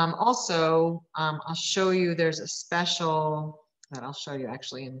also, I'll show you, there's a special that I'll show you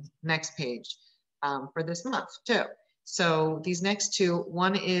actually in next page for this month too. So these next two,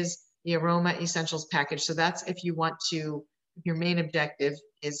 one is the Aroma Essentials package. So that's if you want to, your main objective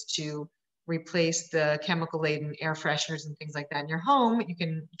is to replace the chemical laden air fresheners and things like that in your home. You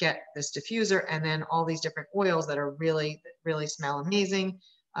can get this diffuser and then all these different oils that are really smell amazing.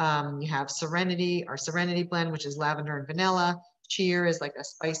 You have Serenity, our Serenity blend, which is lavender and vanilla. Cheer is like a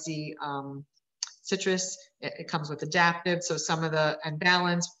spicy citrus. It comes with adaptive, so some of the, and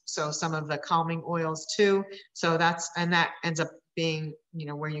balance, so some of the calming oils too. So that ends up being, you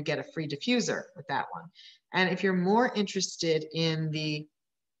know, where you get a free diffuser with that one. And if you're more interested in the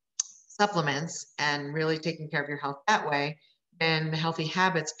supplements and really taking care of your health that way, then the Healthy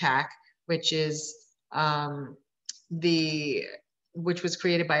Habits pack, which is which was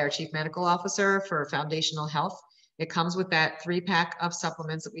created by our Chief Medical Officer for foundational health. It comes with that 3-pack of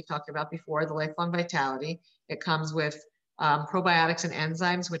supplements that we talked about before, the Lifelong Vitality. It comes with probiotics and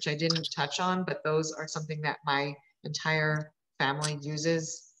enzymes, which I didn't touch on, but those are something that my entire family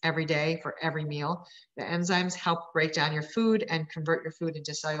uses every day for every meal. The enzymes help break down your food and convert your food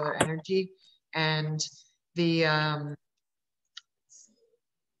into cellular energy. And the,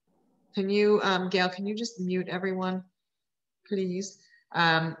 can you, Gail, can you just mute everyone, please?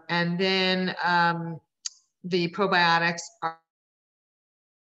 And then the probiotics are,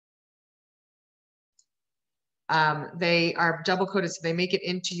 they are double coated, so they make it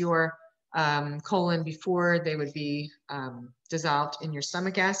into your colon before they would be dissolved in your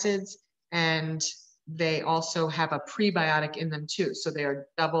stomach acids, and they also have a prebiotic in them too. So they are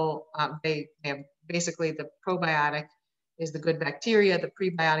double, they have basically, the probiotic is the good bacteria, the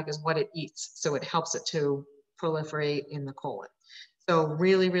prebiotic is what it eats. So it helps it to proliferate in the colon. So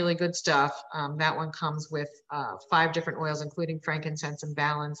really good stuff. That one comes with 5 different oils, including frankincense and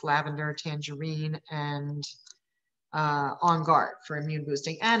balance, lavender, tangerine, and On Guard for immune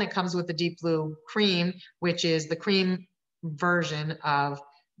boosting. And it comes with the deep blue cream, which is the cream version of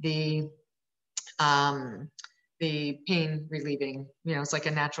the pain relieving, you know, it's like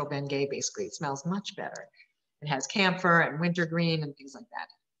a natural Bengay basically. It smells much better. It has camphor and wintergreen and things like that.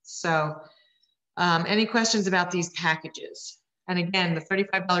 So any questions about these packages? And again, the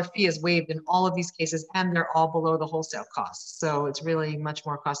 $35 fee is waived in all of these cases, and they're all below the wholesale cost. So it's really much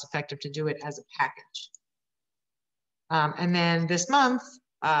more cost effective to do it as a package. And then this month,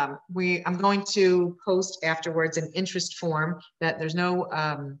 I'm going to post afterwards an interest form that there's no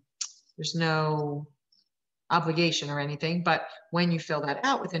obligation or anything, but when you fill that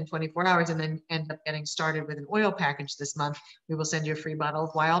out within 24 hours and then end up getting started with an oil package this month, we will send you a free bottle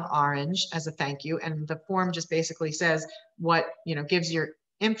of wild orange as a thank you. And the form just basically says what, gives your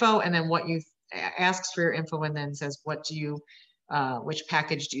info, and then what you asks for your info, and then says, what do you, which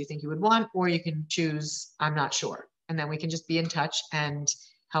package do you think you would want? Or you can choose, I'm not sure. And then we can just be in touch and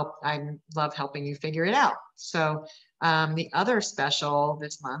help. I love helping you figure it out. So the other special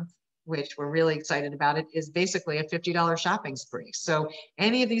this month, which we're really excited about, it is basically a $50 shopping spree. So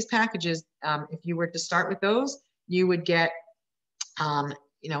any of these packages, if you were to start with those, you would get,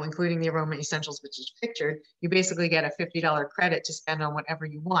 including the aroma essentials, which is pictured, you basically get a $50 credit to spend on whatever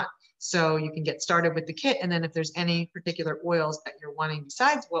you want. So you can get started with the kit. And then if there's any particular oils that you're wanting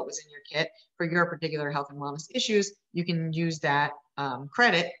besides what was in your kit for your particular health and wellness issues, you can use that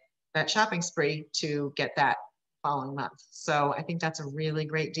credit, that shopping spree, to get that following month. So I think that's a really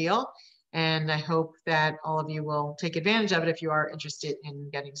great deal. And I hope that all of you will take advantage of it if you are interested in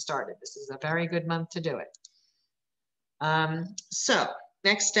getting started. This is a very good month to do it. So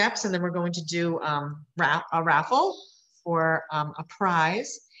next steps, and then we're going to do a raffle for a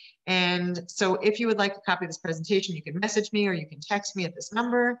prize. And so if you would like a copy of this presentation, you can message me or you can text me at this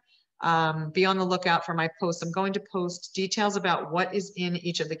number. Be on the lookout for my posts. I'm going to post details about what is in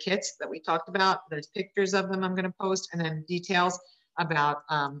each of the kits that we talked about. There's pictures of them I'm going to post, and then details about,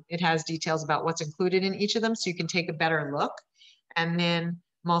 it has details about what's included in each of them, so you can take a better look. And then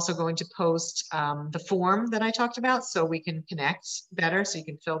I'm also going to post the form that I talked about so we can connect better, so you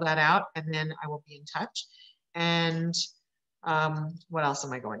can fill that out, and then I will be in touch. And what else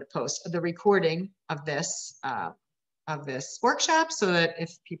am I going to post? The recording of this workshop, so that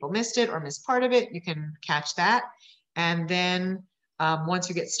if people missed it or missed part of it, you can catch that. And then once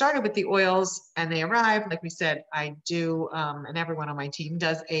you get started with the oils and they arrive, like we said, I do, and everyone on my team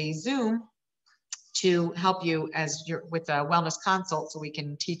does a Zoom to help you as you're with a wellness consult, so we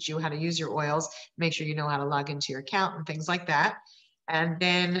can teach you how to use your oils, make sure you know how to log into your account and things like that. And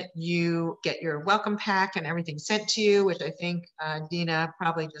then you get your welcome pack and everything sent to you, which I think Deana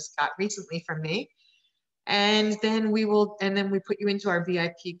probably just got recently from me. And then we put you into our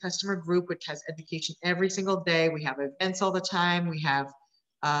VIP customer group, which has education every single day. We have events all the time. We have,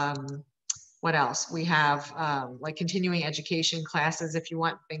 what else? We have like continuing education classes if you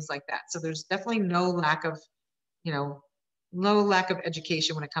want, things like that. So there's definitely no lack of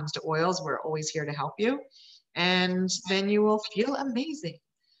education when it comes to oils. We're always here to help you. And then you will feel amazing.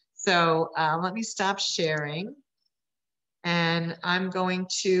 So let me stop sharing. And I'm going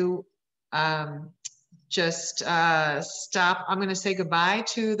to just stop. I'm going to say goodbye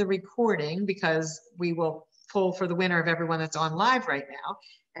to the recording, because we will pull for the winner of everyone that's on live right now.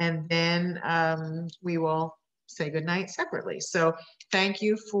 And then we will say goodnight separately. So thank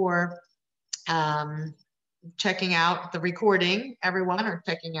you for checking out the recording, everyone, or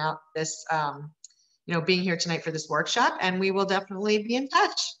checking out this, being here tonight for this workshop. And we will definitely be in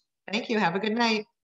touch. Thank you. Have a good night.